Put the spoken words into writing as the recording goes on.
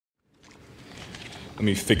Let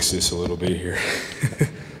me fix this a little bit here.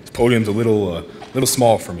 This podium's a little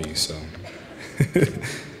small for me, so. Good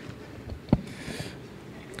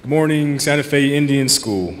morning, Santa Fe Indian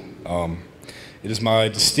School. It is my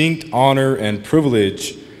distinct honor and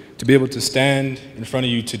privilege to be able to stand in front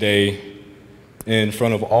of you today in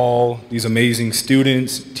front of all these amazing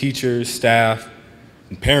students, teachers, staff,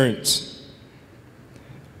 and parents.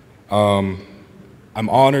 I'm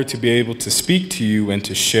honored to be able to speak to you and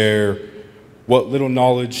to share what little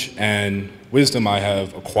knowledge and wisdom I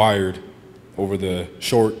have acquired over the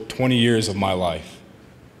short 20 years of my life.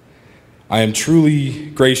 I am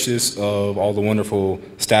truly gracious of all the wonderful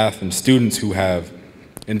staff and students who have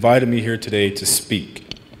invited me here today to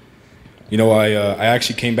speak. You know, I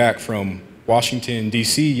actually came back from Washington,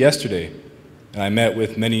 D.C. yesterday, and I met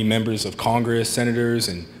with many members of Congress, senators,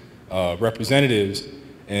 and representatives,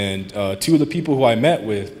 and two of the people who I met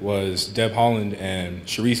with was Deb Haaland and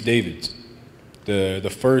Sharice Davids,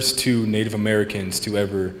 the first two Native Americans to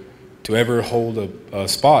ever hold a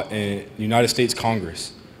spot in the United States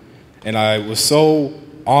Congress. And I was so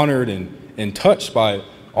honored and touched by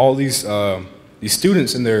all these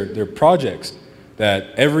students and their projects that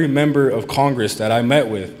every member of Congress that I met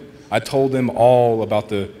with, I told them all about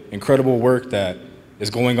the incredible work that is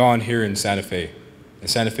going on here in Santa Fe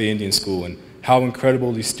Indian School, and how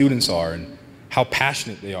incredible these students are and how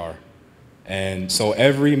passionate they are. And so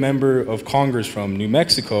every member of Congress from New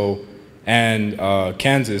Mexico and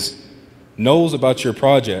Kansas knows about your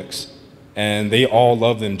projects, and they all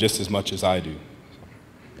love them just as much as I do.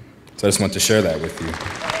 So I just want to share that with you.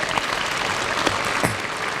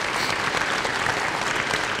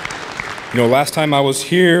 You know, last time I was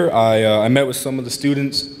here, I met with some of the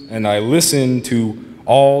students, and I listened to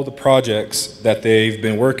all the projects that they've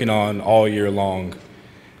been working on all year long.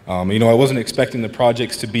 You know, I wasn't expecting the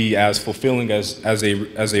projects to be as fulfilling as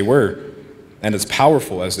they were, and as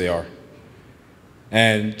powerful as they are.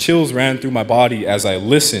 And chills ran through my body as I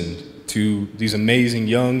listened to these amazing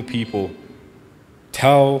young people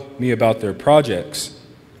tell me about their projects.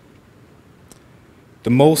 The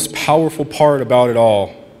most powerful part about it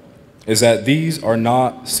all is that these are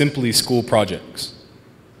not simply school projects.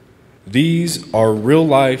 These are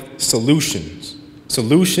real-life solutions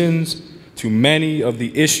to many of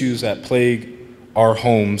the issues that plague our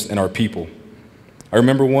homes and our people. I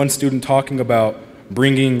remember one student talking about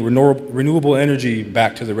bringing renewable energy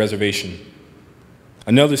back to the reservation.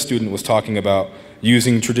 Another student was talking about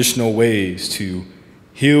using traditional ways to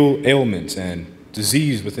heal ailments and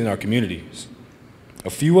disease within our communities. A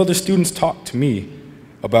few other students talked to me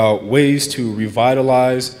about ways to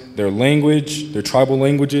revitalize their language, their tribal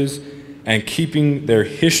languages, and keeping their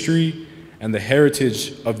history and the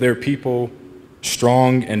heritage of their people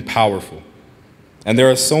strong and powerful. And there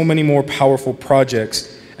are so many more powerful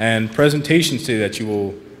projects and presentations today that you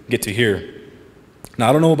will get to hear. Now,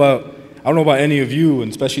 I don't know about any of you, and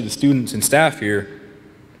especially the students and staff here,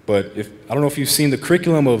 but I don't know if you've seen the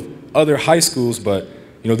curriculum of other high schools, but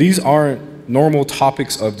you know, these aren't normal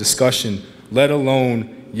topics of discussion, let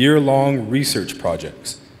alone year-long research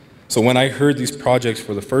projects. So when I heard these projects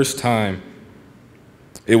for the first time,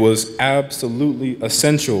 it was absolutely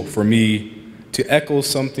essential for me to echo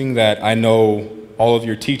something that I know all of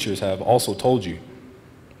your teachers have also told you.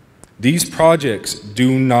 These projects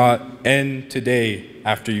do not end today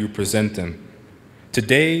after you present them.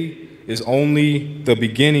 Today is only the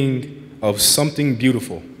beginning of something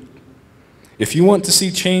beautiful. If you want to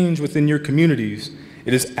see change within your communities,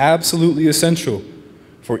 it is absolutely essential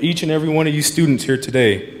for each and every one of you students here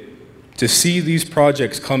today to see these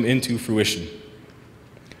projects come into fruition.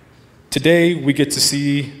 Today, we get to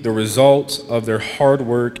see the results of their hard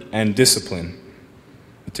work and discipline.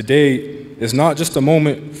 Today is not just a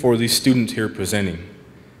moment for these students here presenting.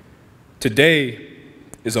 Today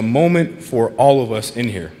is a moment for all of us in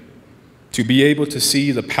here to be able to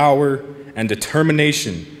see the power and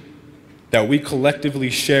determination that we collectively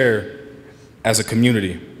share as a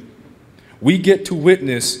community. We get to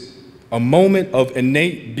witness a moment of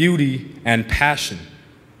innate beauty and passion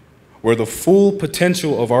where the full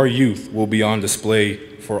potential of our youth will be on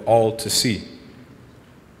display for all to see.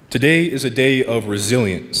 Today is a day of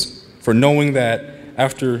resilience, for knowing that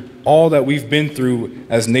after all that we've been through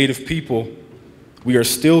as Native people, we are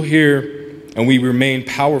still here and we remain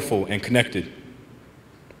powerful and connected.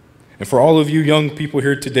 And for all of you young people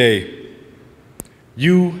here today,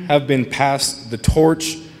 you have been passed the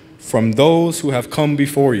torch from those who have come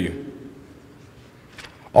before you.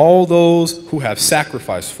 All those who have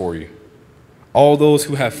sacrificed for you, all those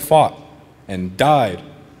who have fought and died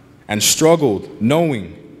and struggled,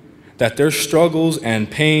 knowing that their struggles and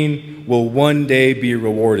pain will one day be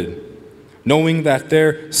rewarded. knowing that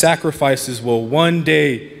their sacrifices will one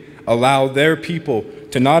day allow their people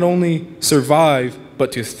to not only survive,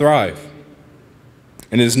 but to thrive.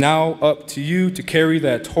 And it is now up to you to carry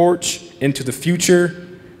that torch into the future,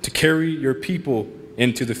 to carry your people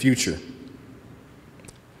into the future.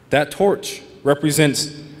 That torch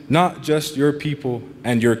represents not just your people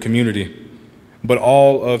and your community, but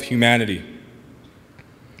all of humanity.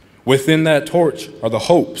 Within that torch are the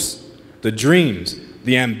hopes, the dreams,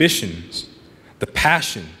 the ambitions, the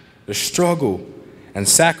passion, the struggle, and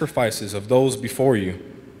sacrifices of those before you,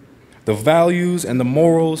 the values and the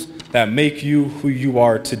morals that make you who you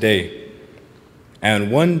are today.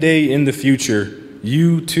 And one day in the future,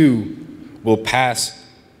 you too will pass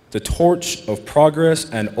the torch of progress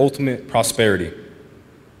and ultimate prosperity.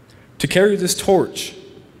 To carry this torch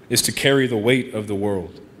is to carry the weight of the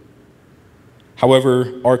world.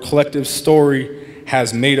 However, our collective story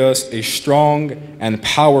has made us a strong and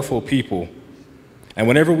powerful people. And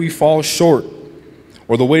whenever we fall short,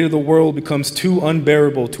 or the weight of the world becomes too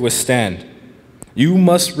unbearable to withstand, you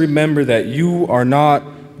must remember that you are not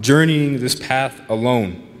journeying this path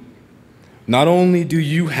alone. Not only do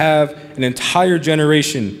you have an entire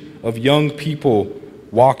generation of young people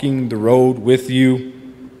walking the road with you,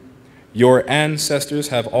 your ancestors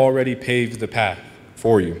have already paved the path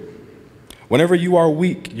for you. Whenever you are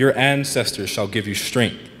weak, your ancestors shall give you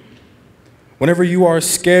strength. Whenever you are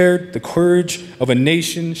scared, the courage of a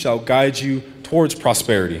nation shall guide you towards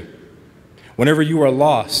prosperity. Whenever you are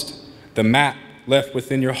lost, the map left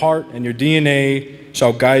within your heart and your DNA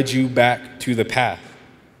shall guide you back to the path.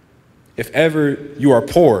 If ever you are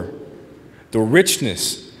poor, the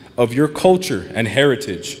richness of your culture and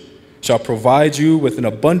heritage shall provide you with an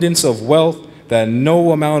abundance of wealth that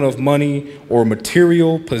no amount of money or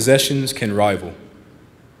material possessions can rival.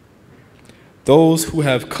 Those who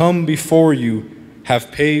have come before you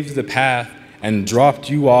have paved the path and dropped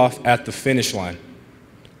you off at the finish line.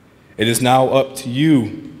 It is now up to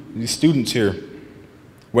you, these students here,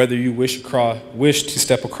 whether you wish to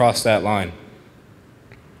step across that line.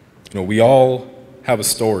 You know, we all have a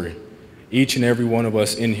story. Each and every one of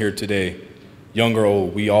us in here today, young or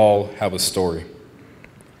old, we all have a story.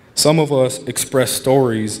 Some of us express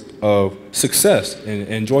stories of success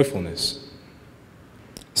and joyfulness.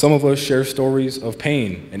 Some of us share stories of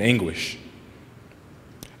pain and anguish.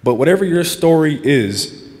 But whatever your story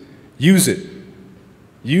is, use it.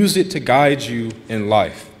 Use it to guide you in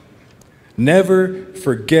life. Never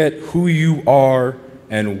forget who you are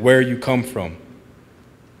and where you come from.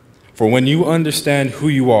 For when you understand who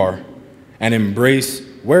you are and embrace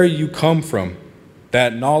where you come from,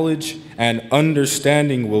 that knowledge and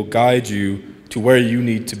understanding will guide you to where you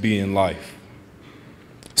need to be in life.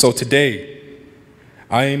 So today,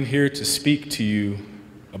 I am here to speak to you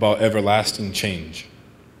about everlasting change.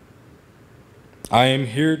 I am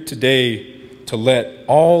here today to let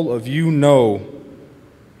all of you know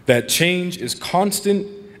that change is constant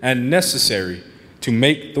and necessary to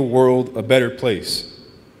make the world a better place.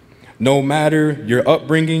 No matter your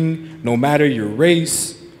upbringing, no matter your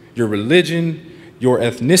race, your religion, your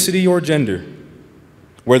ethnicity or gender,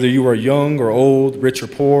 whether you are young or old, rich or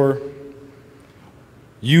poor,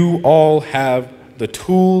 you all have the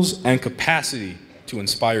tools and capacity to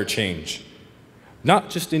inspire change, not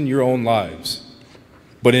just in your own lives,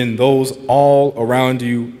 but in those all around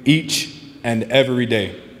you each and every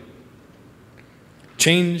day.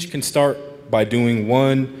 Change can start by doing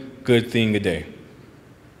one good thing a day.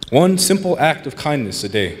 One simple act of kindness a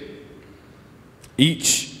day.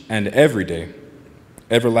 Each and every day.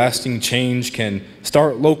 Everlasting change can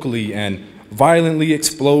start locally and violently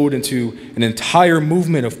explode into an entire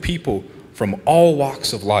movement of people from all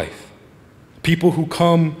walks of life. People who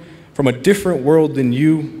come from a different world than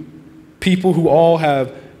you. People who all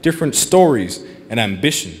have different stories and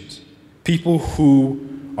ambitions. People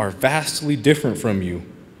who are vastly different from you,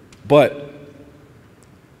 but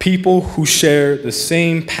people who share the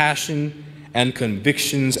same passion and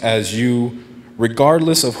convictions as you,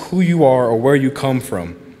 regardless of who you are or where you come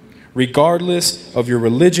from, regardless of your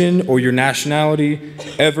religion or your nationality.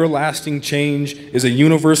 Everlasting change is a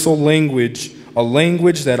universal language, a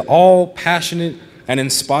language that all passionate and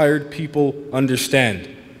inspired people understand.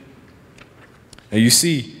 Now you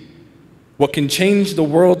see, what can change the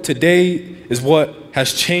world today is what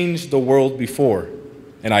has changed the world before,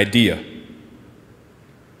 an idea.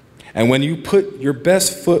 And when you put your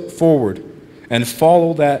best foot forward and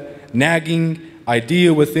follow that nagging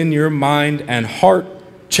idea within your mind and heart,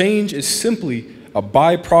 change is simply a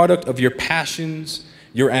byproduct of your passions,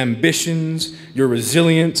 your ambitions, your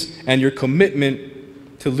resilience, and your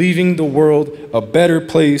commitment to leaving the world a better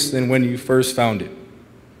place than when you first found it.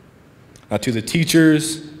 Now, to the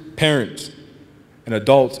teachers, parents, and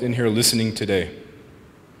adults in here listening today,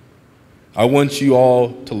 I want you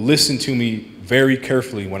all to listen to me very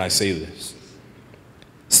carefully when I say this.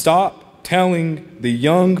 Stop telling the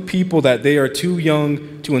young people that they are too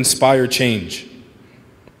young to inspire change.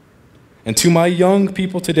 And to my young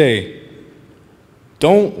people today,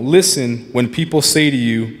 don't listen when people say to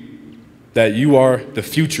you that you are the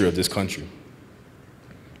future of this country.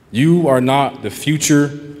 You are not the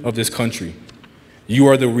future of this country. You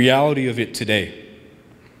are the reality of it today.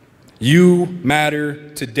 You matter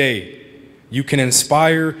today. You can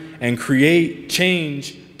inspire and create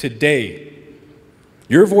change today.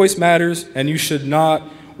 Your voice matters, and you should not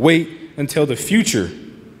wait until the future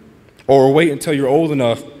or wait until you're old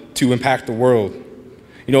enough to impact the world.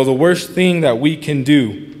 You know, the worst thing that we can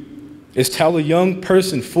do is tell a young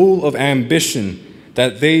person full of ambition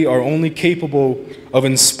that they are only capable of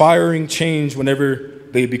inspiring change whenever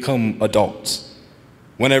they become adults,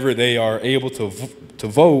 whenever they are able to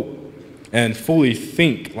vote and fully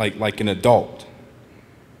think like an adult.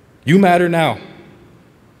 You matter now,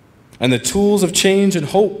 and the tools of change and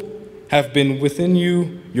hope have been within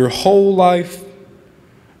you your whole life.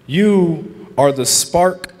 You are the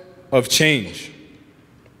spark of change.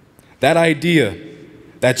 That idea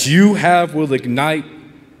that you have will ignite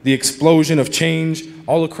the explosion of change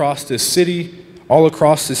all across this city, all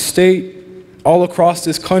across this state, all across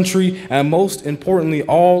this country, and most importantly,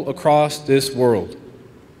 all across this world.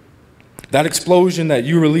 That explosion that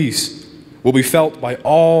you release will be felt by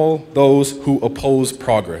all those who oppose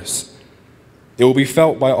progress. It will be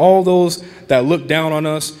felt by all those that look down on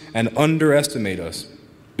us and underestimate us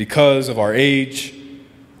because of our age,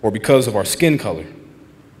 or because of our skin color,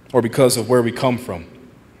 or because of where we come from,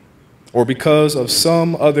 or because of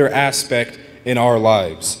some other aspect in our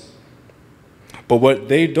lives. But what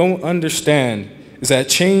they don't understand is that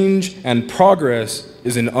change and progress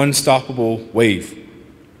is an unstoppable wave.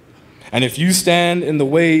 And if you stand in the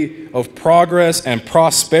way of progress and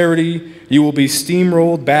prosperity, you will be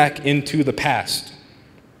steamrolled back into the past.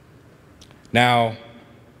 Now,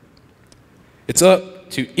 it's up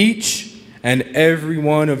to each and every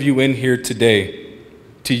one of you in here today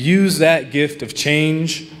to use that gift of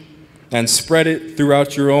change and spread it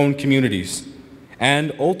throughout your own communities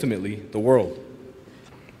and ultimately the world.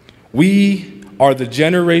 We are the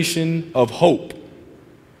generation of hope.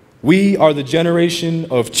 We are the generation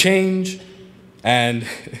of change, and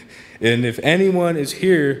if anyone is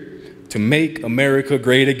here to make America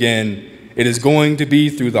great again, it is going to be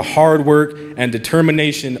through the hard work and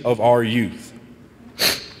determination of our youth.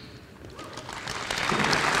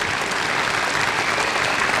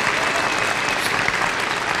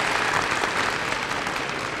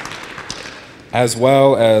 As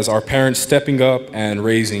well as our parents stepping up and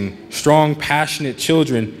raising strong, passionate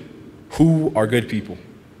children who are good people.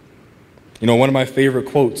 You know, one of my favorite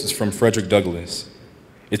quotes is from Frederick Douglass.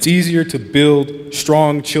 It's easier to build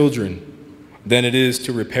strong children than it is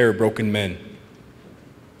to repair broken men.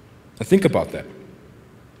 Now think about that.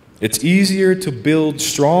 It's easier to build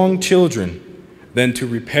strong children than to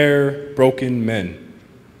repair broken men.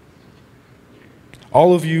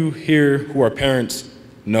 All of you here who are parents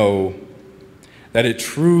know that it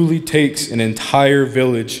truly takes an entire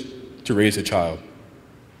village to raise a child.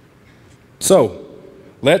 So,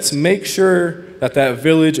 let's make sure that that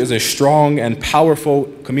village is a strong and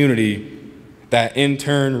powerful community that in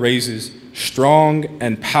turn raises strong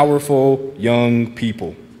and powerful young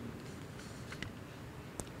people.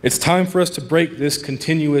 It's time for us to break this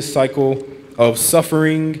continuous cycle of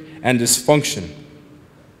suffering and dysfunction.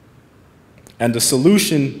 And the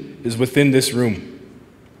solution is within this room.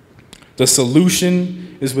 The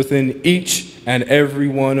solution is within each and every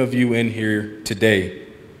one of you in here today.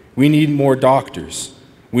 We need more doctors.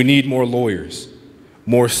 We need more lawyers,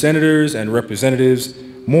 more senators and representatives,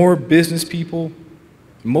 more business people,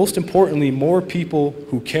 most importantly, more people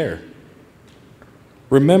who care.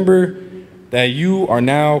 Remember that you are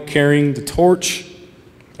now carrying the torch,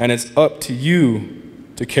 and it's up to you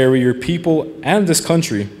to carry your people and this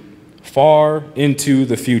country far into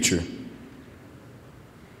the future.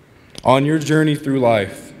 On your journey through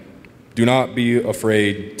life, do not be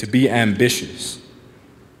afraid to be ambitious.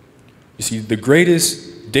 You see, the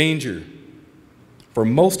greatest danger for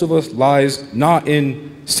most of us lies not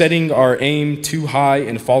in setting our aim too high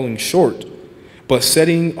and falling short, but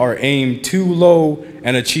setting our aim too low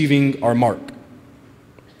and achieving our mark.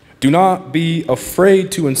 Do not be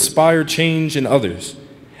afraid to inspire change in others,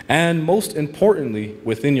 and most importantly,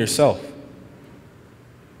 within yourself.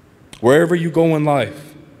 Wherever you go in life,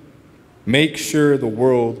 make sure the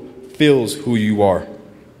world feels who you are.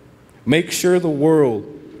 Make sure the world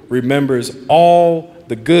remembers all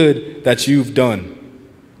the good that you've done.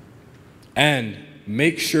 And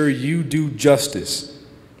make sure you do justice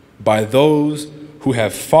by those who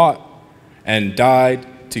have fought and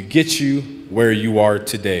died to get you where you are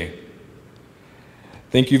today.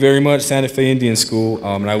 Thank you very much, Santa Fe Indian School,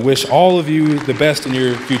 and I wish all of you the best in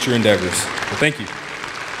your future endeavors. Well, thank you.